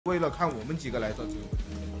为了看我们几个来找这个问题。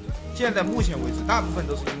现在目前为止，大部分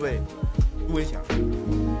都是因为朱文祥。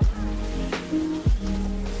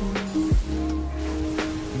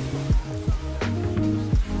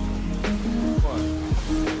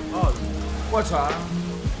我操！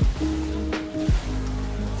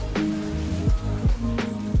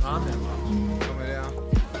哪边嘛？怎么的呀？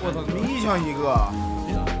我操，你像一个，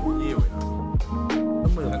你以为呢？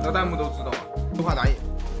很多弹幕都知道啊，优化打野。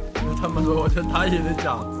他们说我这打野的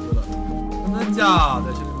价值了，真的假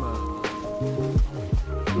的，兄弟们？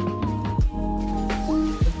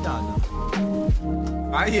真假的？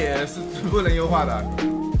打野是不能优化的，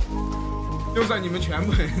就算你们全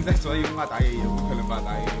部人在说优化打野，也不可能把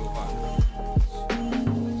打野优化。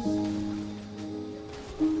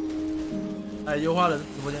哎，优化了直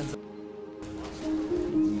播间，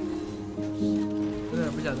有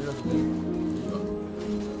点不想这个直播间。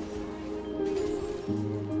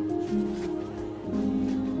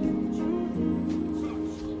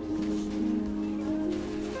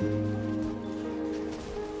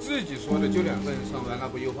自己说的就2个人上班，那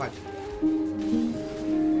不优化几？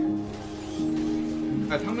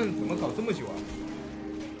哎，他们怎么搞这么久啊？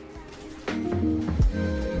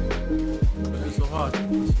我就说话。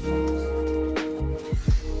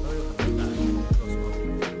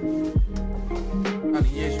那你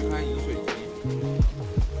也去看饮水机。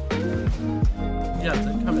你俩真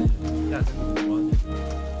看了，你俩真挺光的，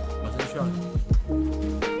我真需要你。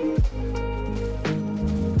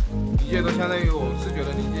理解都相当于，我是觉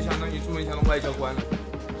得理解相当于朱文强的外交官了。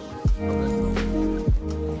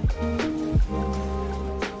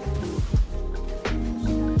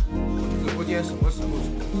直播间什么时候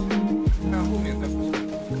出？看后面再说。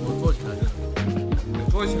我做起来就能，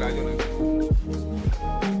做起来就能。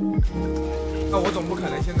那我总不可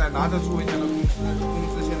能现在拿着朱文强的工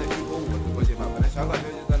资现在去播我直播间吧？本来小搞笑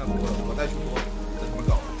就在那播了，我再去播，这怎么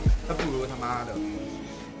搞？那不如他妈的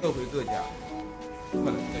各回各家，不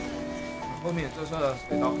可能的。后面这事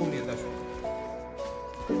得到后面再说。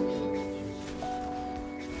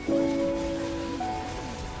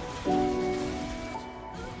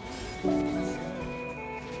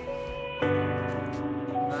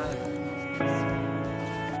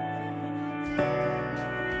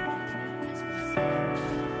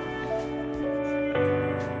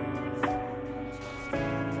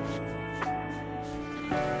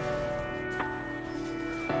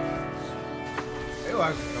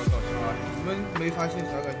没发现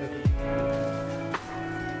小搞笑自己，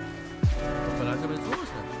我本来就没做起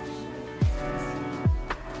来，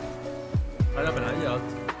大家本来也要自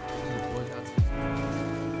己播一下自己。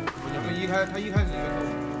他一开始就做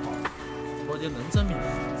不好，直播间能证明是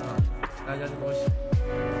吧？大家就给我写，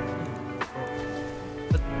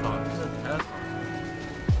这搞这还要搞，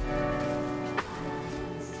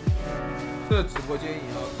这直播间也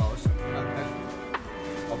要搞审判开除，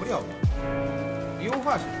搞不了吧？优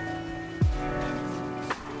化什么？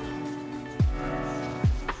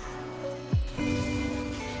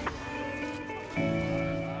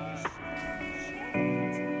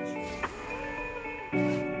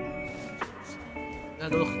现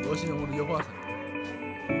在都是很多新人物的优化程度，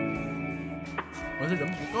我这人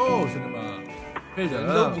不够，兄弟们，费人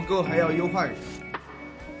都不够还要优化人。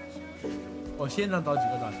我线上找几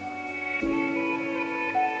个打，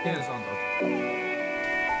线上找几个。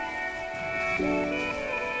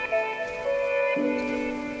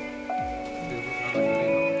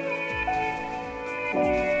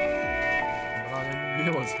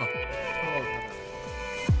我操！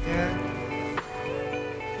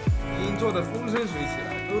已经做的风生水起了，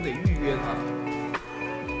都得预约他。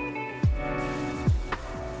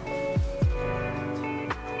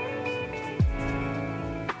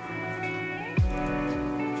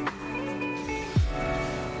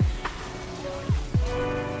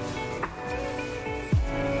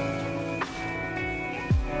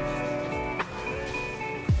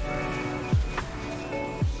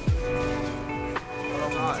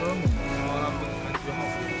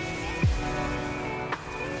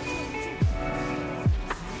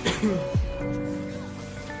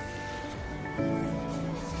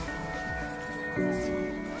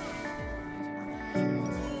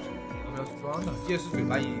林杰是嘴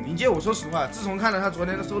巴硬，林杰，我说实话，自从看了他昨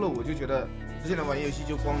天的 solo， 我就觉得之前的玩游戏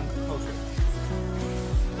就光靠嘴。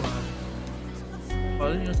好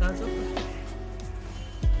像有3次。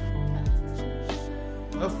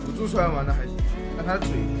辅助出来玩的还行，但他的嘴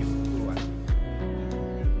也辅助玩。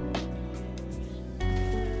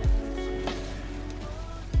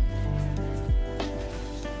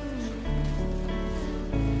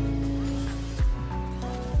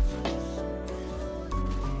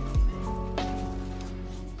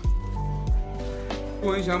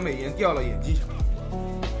分享美颜掉了演技强，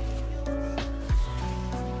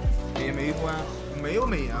美颜没关，没有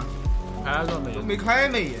美颜，开个美颜，没开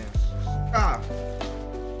美颜，尬。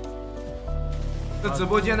这直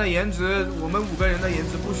播间的颜值，我们5个人的颜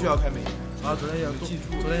值不需要开美颜。啊，昨天有记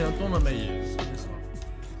住，昨天有动了美颜，是吗？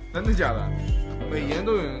真的假的？美颜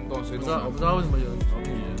都有人动，谁动？我不知道为什么有人调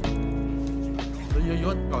美颜，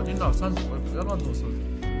有搞电脑上指挥，不要乱动手指，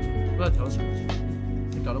不要调整，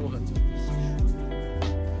你搞得我很紧。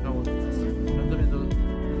看我这边都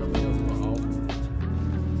没有什么凹，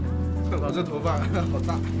我这头发好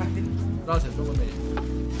大，多少钱动个美颜？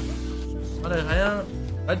妈的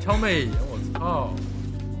还调美颜，我操！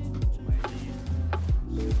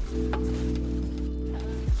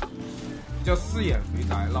叫四眼肥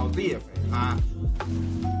宅，老子也肥啊！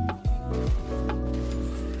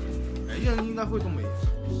每个人应该会动美颜，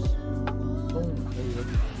动可以的，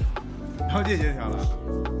了解这条了。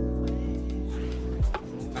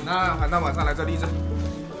喊他晚上来这励志。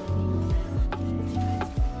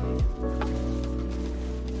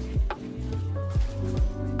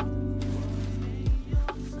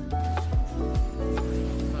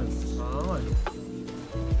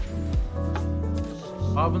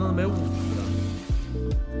8分钟都没5了。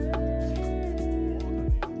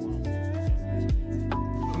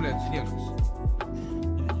他们俩几点出？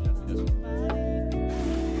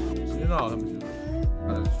几点了？他们去？他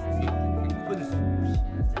的群里困死。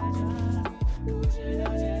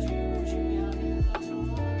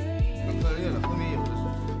很可怜了，后面有的是。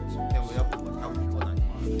今天我要不我下午给我打电话。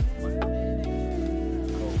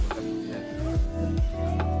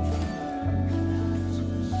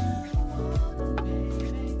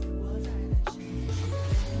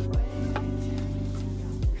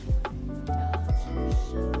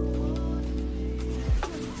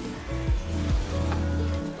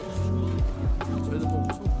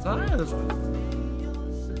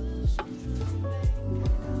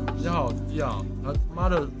你好低啊！他妈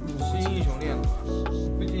的新英雄练了吧？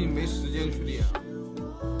最近没时间去练，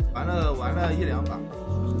玩了1、2把，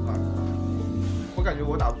我感觉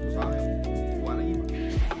我打不出伤害，我玩了1把。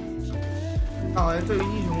他好像这个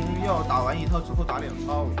英雄要打完1套之后打2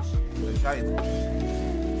套，等下一套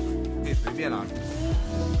可以随便拿。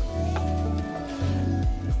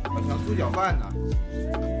我想猪脚饭呢。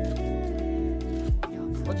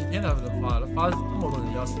好几天才能发，发这么多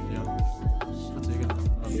人要时间，他直接给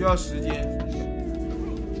你需要时间，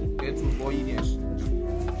给主播一点时间，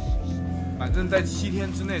反正在7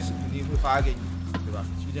天之内是肯定会发给你，对吧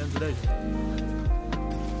？7天之内。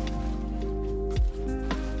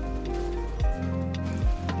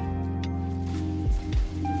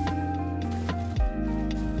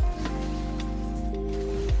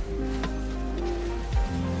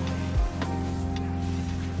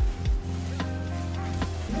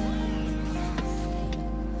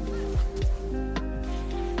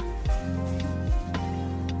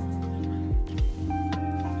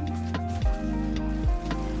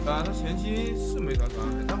他前期是没啥伤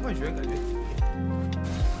害，但换血感觉挺厉害。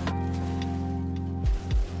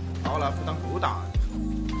把我拉夫当狗打，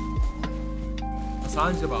他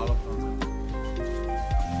3级把了，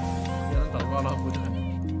别人打不过拉夫的，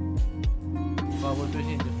拉夫最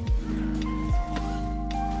近就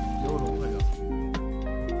有龙回了，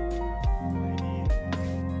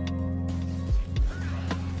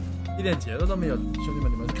一点节奏都没有，兄弟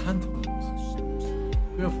们，你们看懂了不是？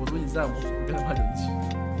因为辅助一直在我们跟他们人气。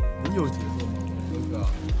能有节奏吗？哥哥，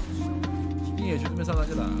鹰野区对面上来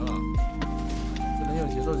就来了，这能有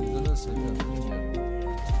节奏，你真的神人，鹰野，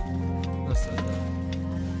那神人。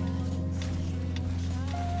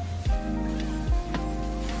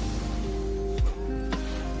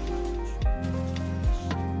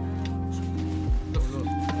这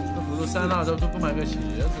辅助3大招都不买个鞋子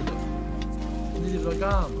的，你不知道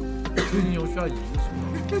干嘛？这英雄需要移速。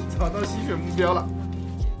找到吸血目标了，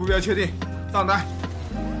目标确定，上单。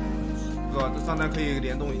哥，这上单可以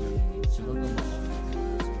联动一下。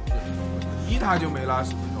1塔就没了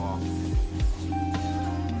10分钟，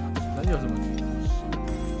能有什么？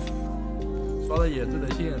刷的也对得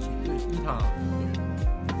线，1塔。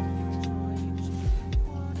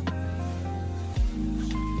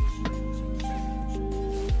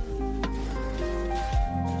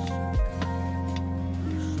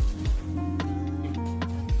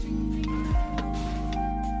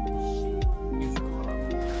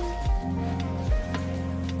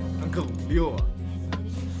狗溜啊！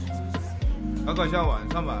搞笑晚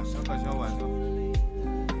上吧，搞笑晚上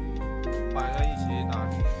一起打。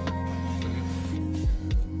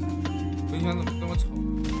分享怎么这么丑？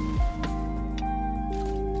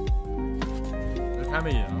这开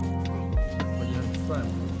美颜啊！我也很帅嘛。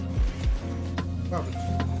怪不得。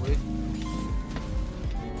会。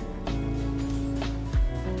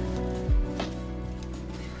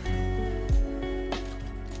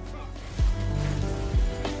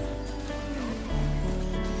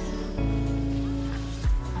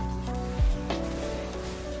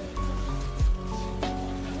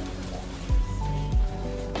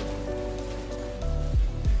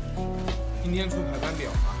今天出排班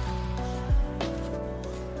表嘛，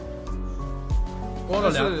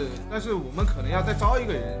但是我们可能要再招一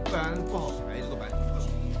个人，不然不好排这个班。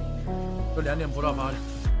就2点播到8点，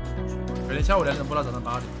每天下午2点播到早上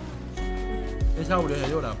8点。今天下午6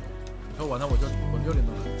点又来播，以后晚上我6点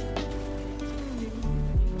钟来。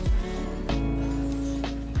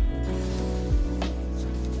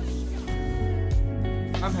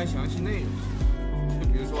安排详细内容，就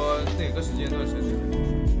比如说哪个时间段设置。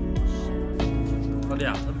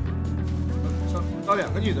招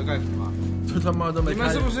2个女的干什么？这他妈都没。你们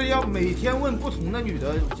是不是要每天问不同的女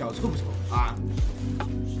的脚臭不臭啊？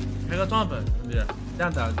开个撞粉，是不是？这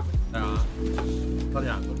样的，招2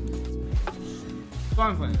个。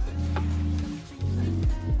撞粉。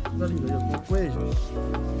那女的有多贵是吧？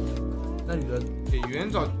那女的给元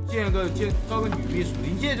找招个女秘书，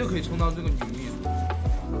临界就可以充到这个女秘书，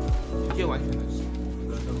临界完全能行。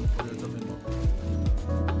我觉得真没弄。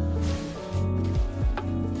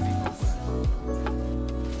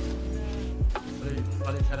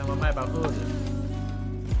把你开他妈卖把货的，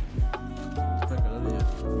再给了你，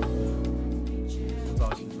不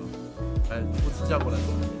找新招，哎，物资叫过来的，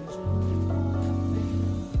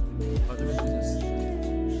把这边这件事，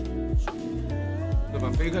就把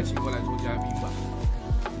飞客请过来做嘉宾吧。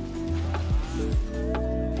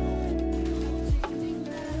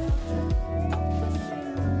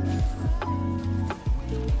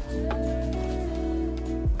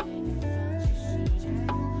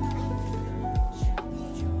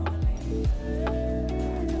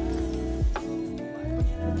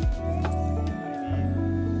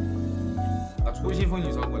初心风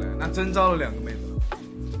女招过来，那真招了2个妹子了。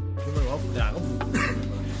因为我要2个不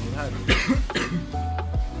太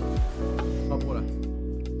靠不过来。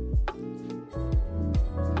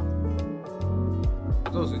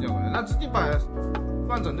肉食叫过来，那直接把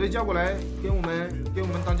段整队叫过来给我们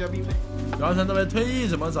当嘉宾呗。姚晨这边退役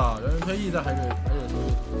怎么找？有人退役的还有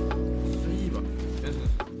退役吧？真是，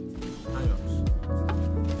还有，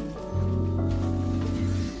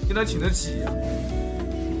现在请得起。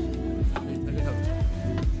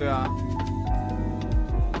对啊，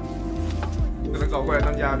给他搞过来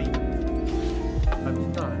当嘉宾。嘉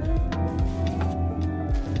宾在。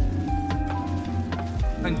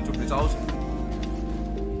那你准备招什么？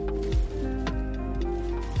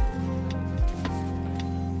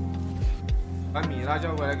把米拉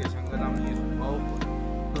叫过来给翔哥当秘书包袱。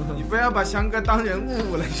你不要把翔哥当人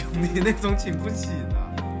物了，兄弟，那种请不起的。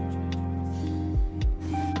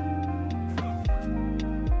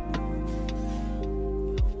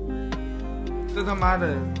这他妈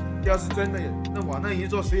的，要是真的，那往那一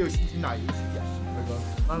坐，谁有心情打游戏呀？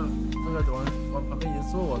那个往旁边一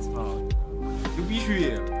坐，我操，流鼻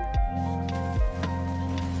血。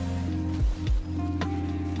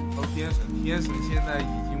哦，天神现在已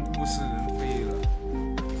经物是人非了。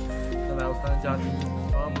看来我当嘉宾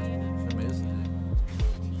当不成，没时间。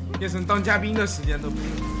天神当嘉宾的时间都没有。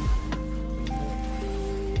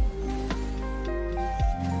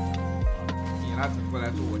你拉整过来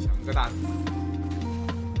做我强哥大使。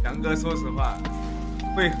强哥说实话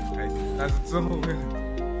会很开心，但是之后会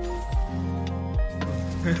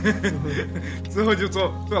之后就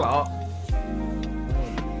坐牢，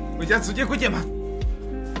回家直接跪键盘。隐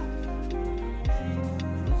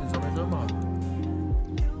形装备这么好，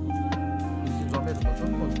隐形装备怎么这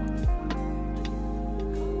么好？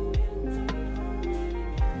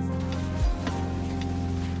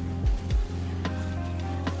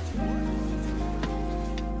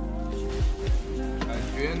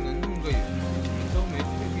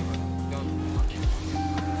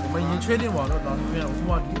确定往那方面，我是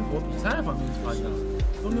往灵活比赛方面发展。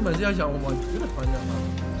兄弟们是要想我往这个方向嘛？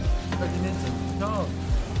在今天整票，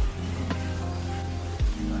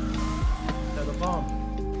带个棒，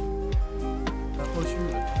带后续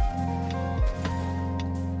的。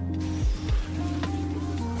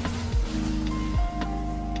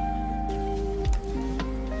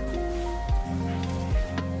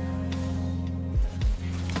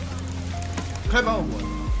快把我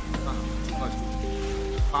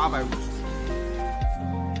850。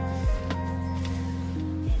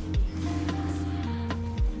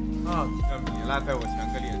啊！要米拉在我强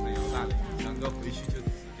哥脸上摇大雷，强哥回去就直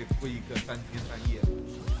接跪一个3天3夜了。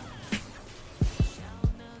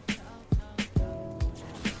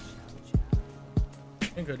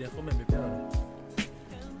那那个连后面没变了。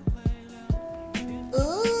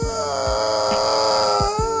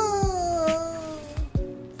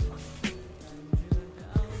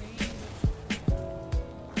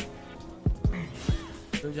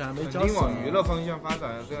而且还没交。往娱乐方向发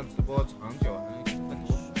展，这样直播长久还能更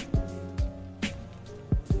多。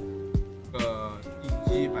一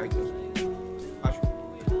击白鸽8血。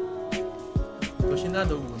就现在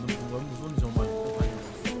都稳不住那种嘛，就发现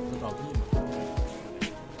都倒闭嘛，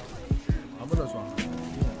拿不得爽。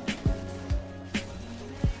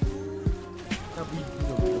那不一定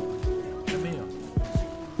有，还没有。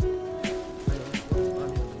还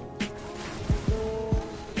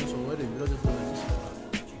有所谓的娱乐就是人气嘛，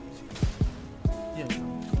电商。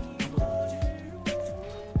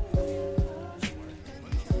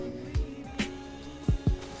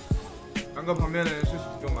刚哥旁边的人是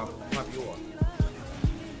就嘛不怕比我。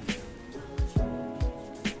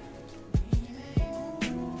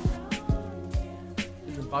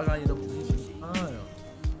8杠1都不进行看呀，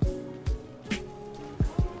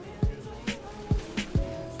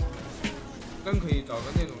更可以找个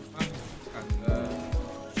那种穿很感的，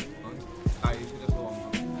打游戏的时候嘛。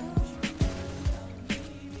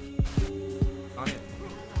打脸。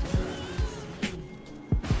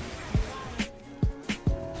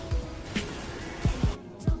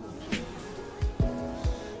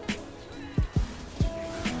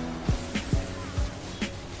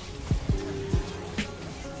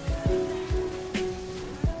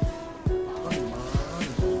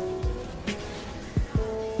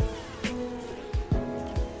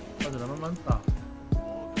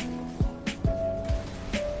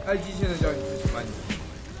IG 现在叫你去什么？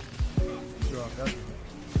是吧？不要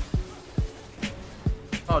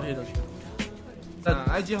倒贴的去。但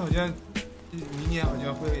IG 好像明年好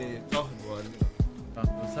像会招很多那个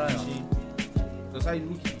德赛啊，德赛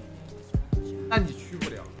Rookie， 但你去不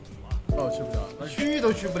了。哦，去不了，去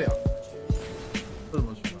都去不了。这怎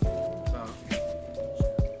么去呢？啊，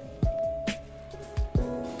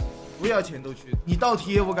不要钱都去，你倒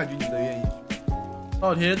贴我感觉你都愿意去。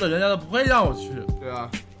倒贴的人家都不会让我去。对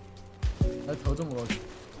啊。还投这么多钱，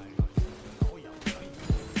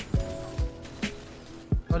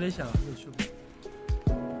到底想就去不？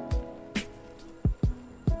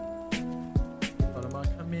我他妈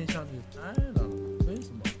看面相也太难了，为什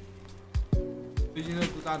么？最近热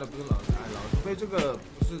度大的不是老师杯这个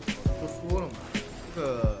不是都说了吗？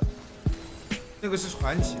那个是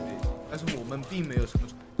传奇杯，但是我们并没有什么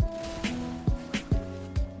传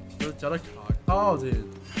奇，就是加了卡靠这。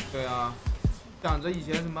对啊。讲着以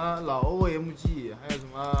前什么老 OMG， 还有什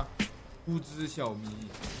么乌兹小迷，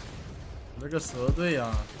那个蛇队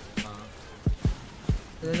啊，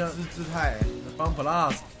那叫姿态，方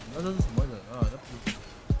plus， 那都是什么人啊？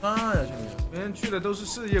那呀，兄弟，别人去的都是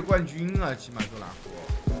世界冠军啊，起码都拿过，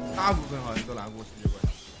大部分好像都拿过世界冠军。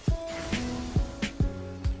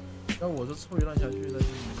那我这臭鱼烂下去，那就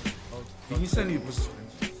零胜率不是传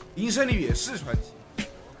奇，零胜率也是传奇。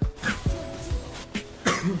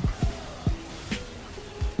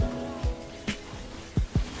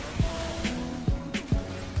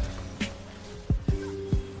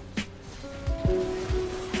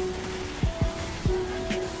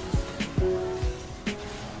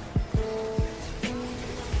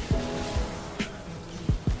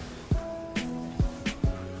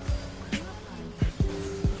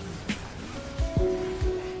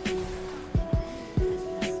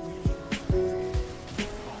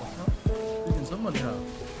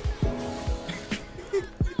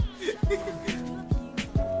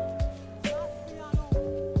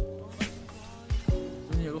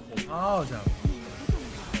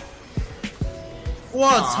我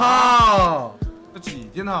操！这几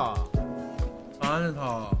件套？3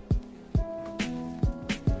套。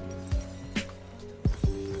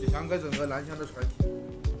你想个整个蓝翔的传奇，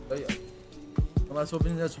可以啊。他妈，说不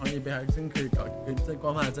定在传奇杯还真可以搞，在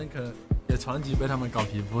官方还真可能给传奇杯他们搞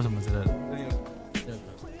皮肤什么之类的。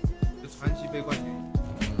这传奇杯冠军，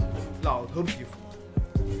老头皮肤，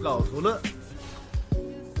老头乐。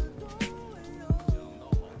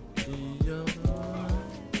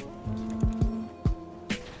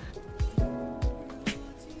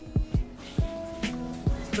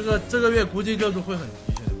这个月估计热度会很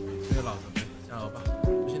低，这个老头杯，加油吧！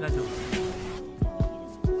我现在就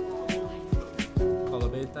老头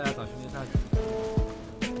杯，大家找兄弟下去。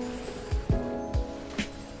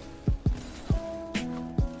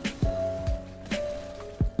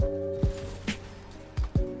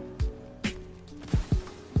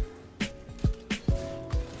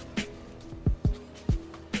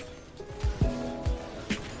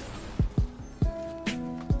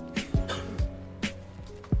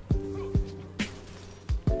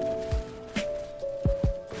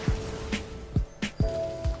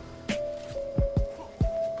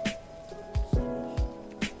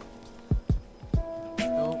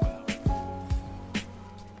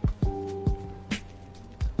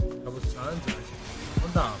要不是3人就还行，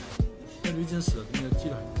很大，那滤镜室里面挤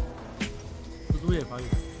了，蜘蛛也发育。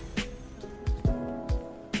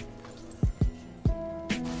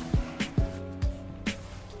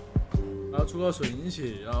然后出个顺应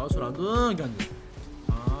器，然后出那盾感觉。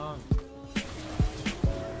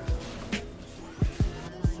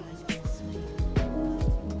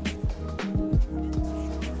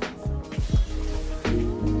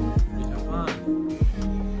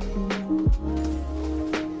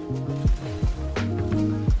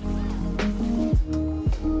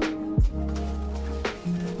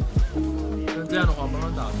 这样的话，慢慢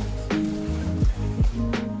打。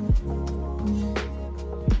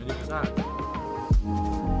美丽不在。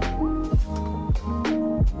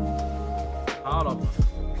好了吧。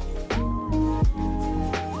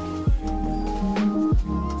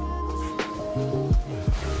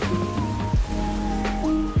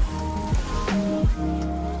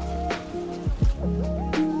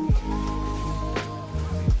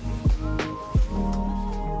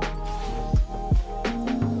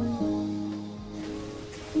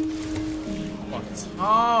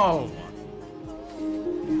操！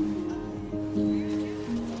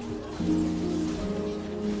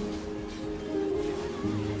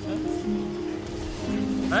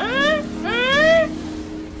哎，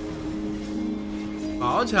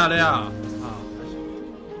爆起来了呀！操，还行。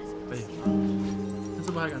哎呀，这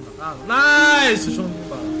怎么还敢打？nice 兄弟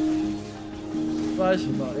们，不还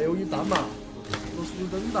行吧？哎，我一单嘛，我速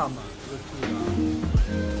度真大嘛，这个屁啊！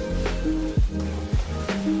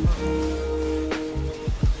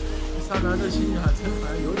 上来这心里还撑还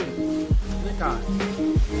有点干，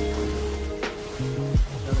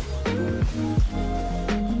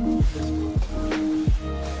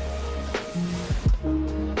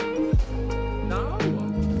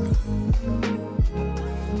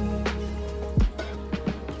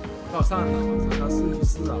到上了，上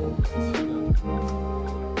44啊，我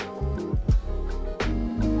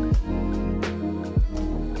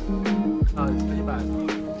17啊，100。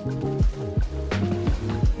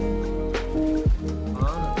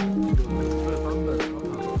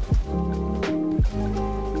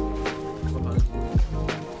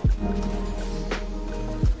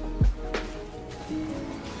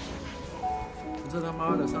 这他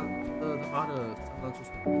妈的上出手！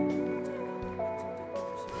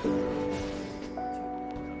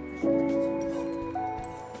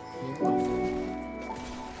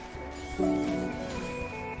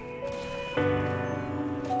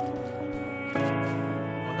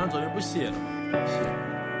好像昨天不写了，写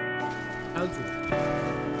还要煮。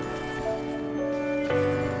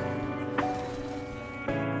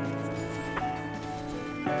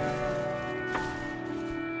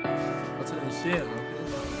我吃点蟹，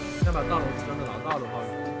先把大龙吃的拿到的话，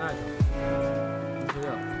耐着，这样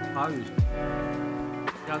参与一下，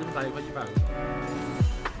家这边打1块100个。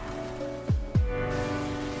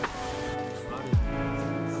哪里？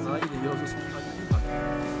拿1点6是送他1块，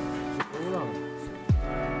就够了。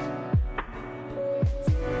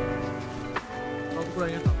打不过来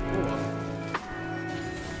也打不过啊。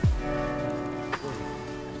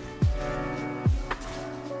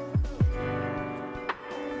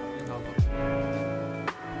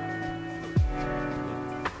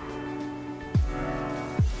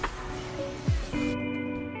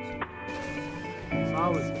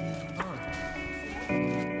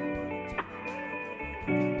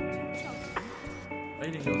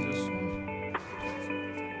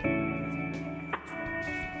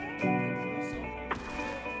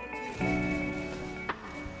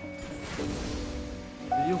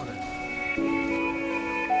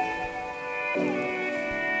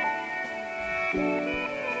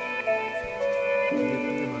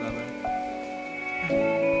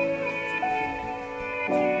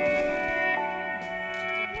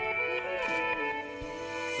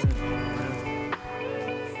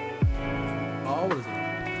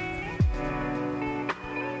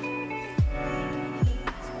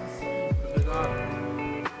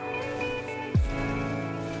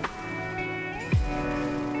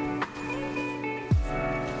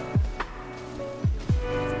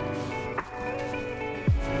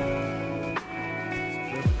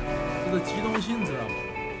 这个机动性知道吗？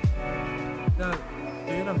现在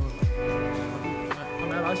别那么，他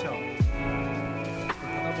没拉小，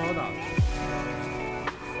看他不好打。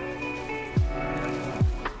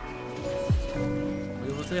我就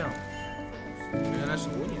说这样，原来15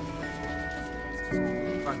年，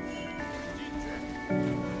半年。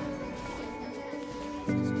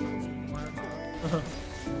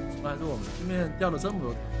还是我们对面掉了这么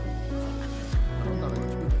多，然后打了个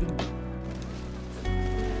推动。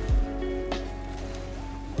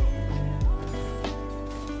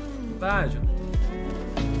 我带去了，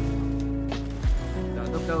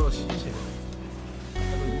都比较新鲜，那个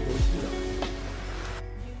游戏了，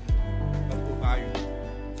都不发育。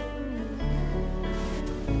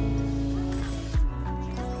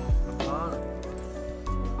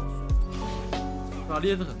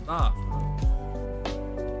裂得很大。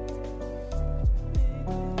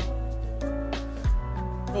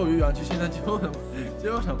斗鱼元气现在就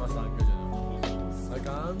他妈3个人，才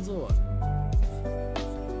刚做完，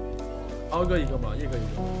熬个一个嘛，一个一个，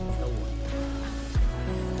那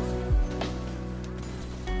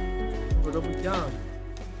我都不一样。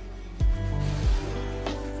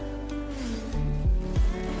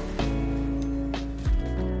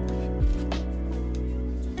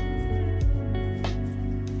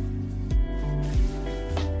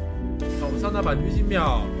上那把滤镜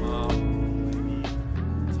秒啊！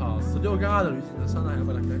操，16个2的滤镜，上那还要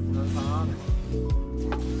把它开工伤杀呢。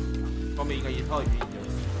后面应该一套语音就是。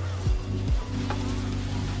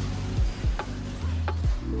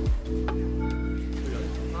对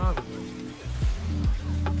啊，那个。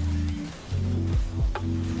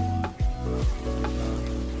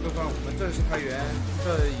就算我们正式开源，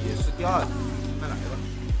这也是第2次，慢来吧。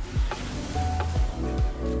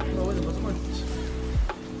那为什么这么急？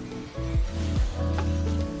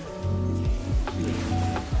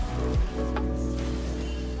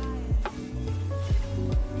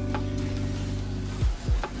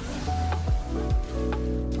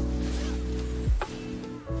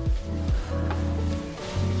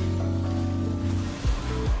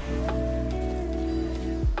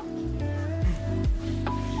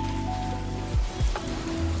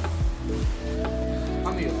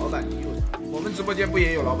直播间不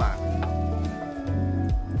也有老板？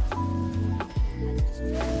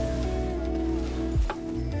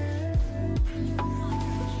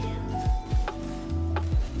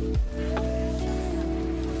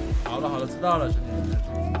好了好了，知道了，兄弟。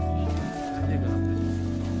那个，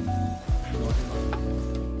高兴吗？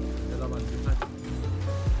给老板去看。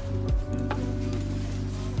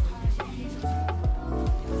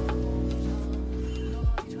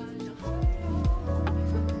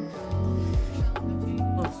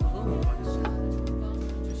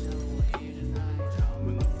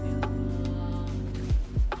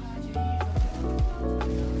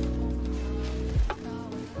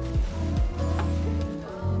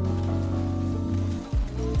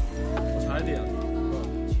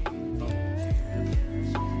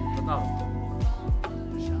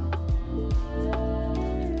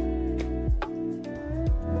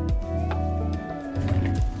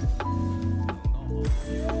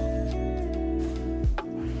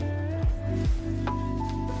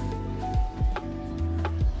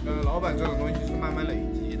老板这种东西是慢慢累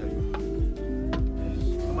积的，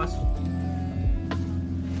他妈是。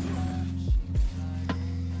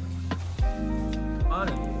8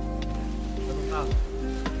年，这么大。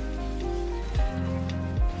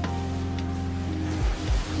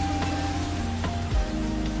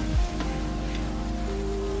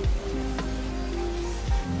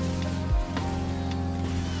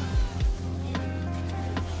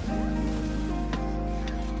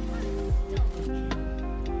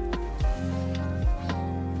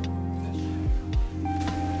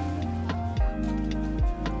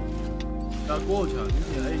过去了，你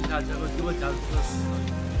点 A 一下，结果给我加入个4，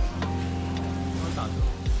刚打折。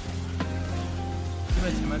因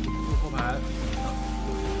为前面顶住后排，那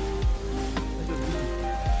就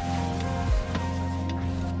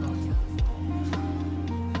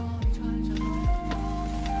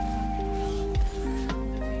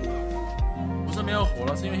不是没有火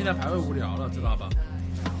了，是因为现在排位无聊了，知道吧？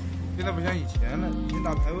现在不像以前了，以前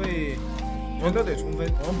打排位人都得充分。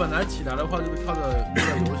我们本来起来的话，就是靠着这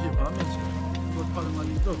个游戏方面起来。靠他妈一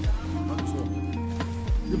个，他就说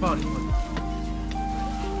180块。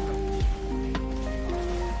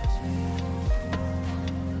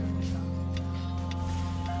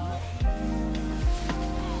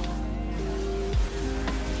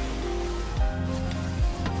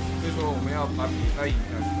所以说我们要把比赛赢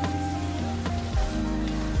下去。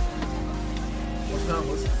我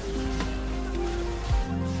是。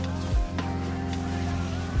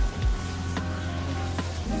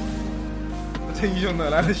这英雄哪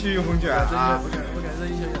来的血雨红卷啊？我感觉这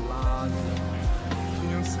英雄有点垃圾。英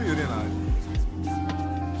雄是有点垃圾。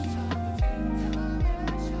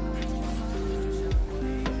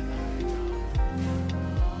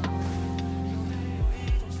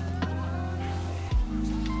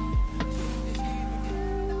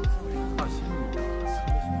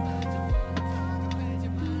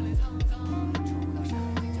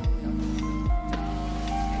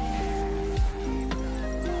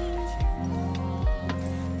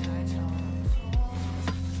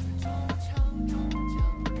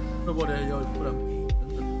微博的也有不能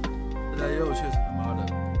真的，现在也有确实他妈的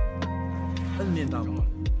很年档嘛，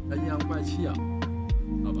才阴阳怪气啊，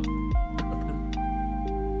知道吧？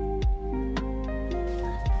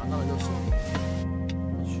看到了就送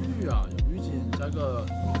去啊，有滤镜加个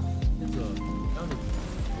那个这样子，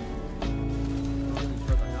然后你需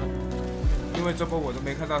要打压。因为这波我都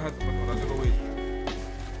没看到他怎么投到这个位置，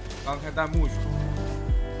刚开弹幕去，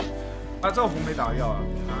他这红没打掉啊？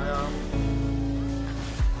打呀！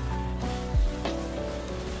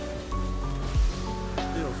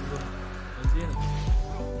队友速度很关键的，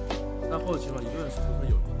但后期吧，一个人速度会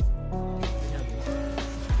有的。现在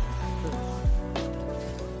多，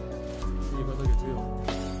一个都给队友。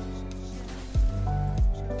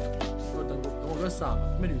等我个傻嘛，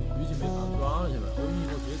没滤镜没上装去了，我一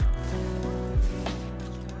个别上。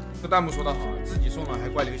这弹幕说的好，自己送了还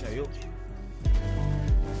怪了个小右。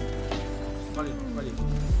快点，快点！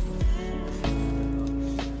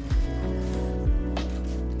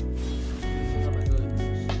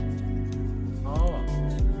好啊！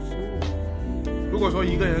如果说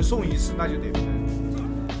一个人送一次，那就得喷。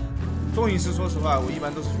送一次，说实话，我一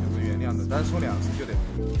般都是选择原谅的，但是送2次就得喷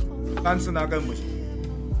，3次呢更不行，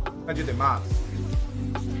那就得骂了。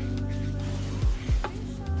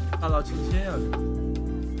大到亲切啊！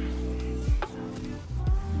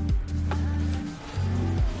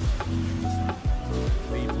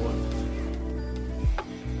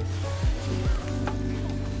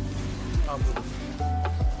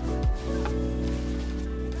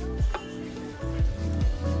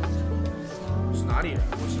我是哪里人？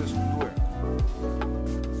我是成都人，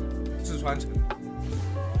四川成都。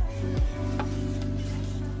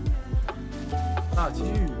大金鱼。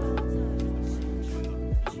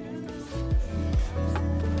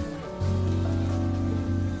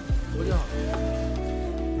多久？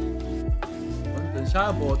等下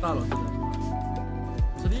一波大龙就能出来。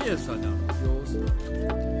是劣势啊，这样优势。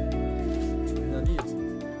现在劣势。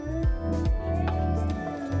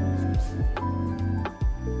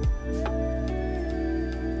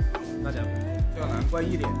那两个。这难怪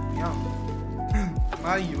一脸一样。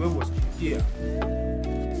妈以为我是徒弟啊！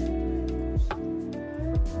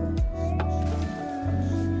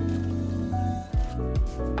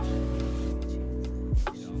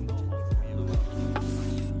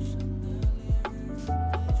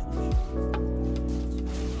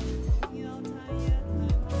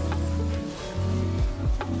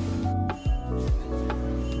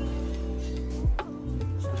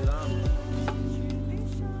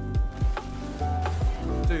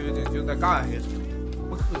这有点就在尬黑成，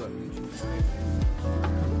不可能去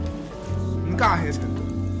你尬黑成，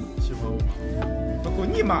喜欢我吗？我滚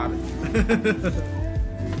你妈的！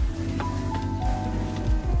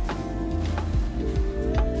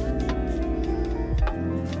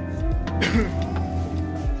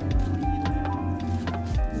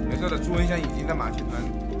没事的，朱文祥已经在马戏团，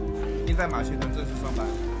正式上班，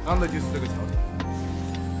当的就是这个桥头。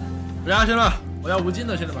不下去了，我要无尽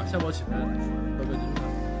的，兄弟们，下波起来，都被击败。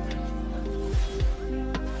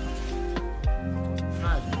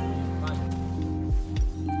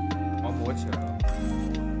毛磨起来了。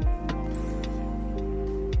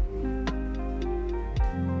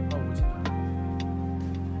到无尽了，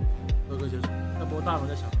哥哥结束，下波大龙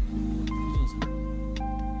在抢，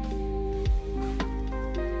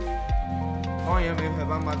方言没排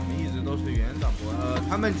班吗？怎么一直都是园长播？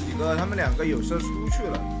他们2个有事出去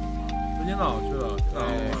了，修电脑去了，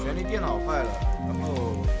玄力电脑坏了，然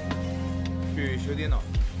后去修电脑。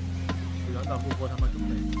园长不播他们就没。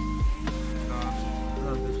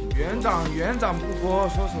园长不播，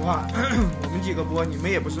说实话，我们几个播，你们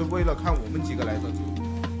也不是为了看我们几个来的。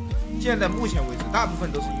现在目前为止，大部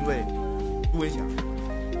分都是因为朱文祥。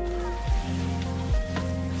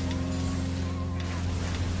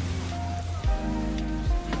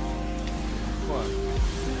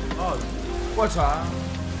我操！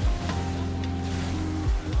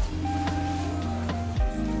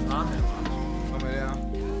看没的呀？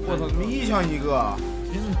我操，你像一个！啊！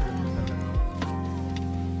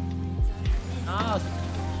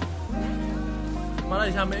妈的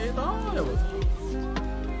一下没到呀！我操！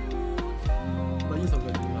我一首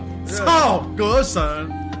歌听了。操歌神！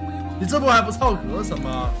你这波还不操歌神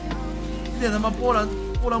吗？一点他妈波澜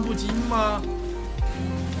不惊吗？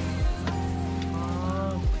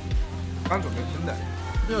刚准备喷的，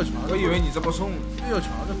队友全，我以为你这波送了。队友全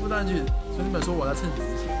是复弹去，兄弟们说我在蹭人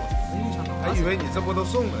气，我还以为你这波都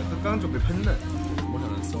送了，都刚准备喷呢。我可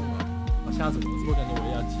能送了，下次我感觉我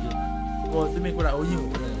也要接，我对面过来欧印我。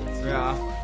对啊。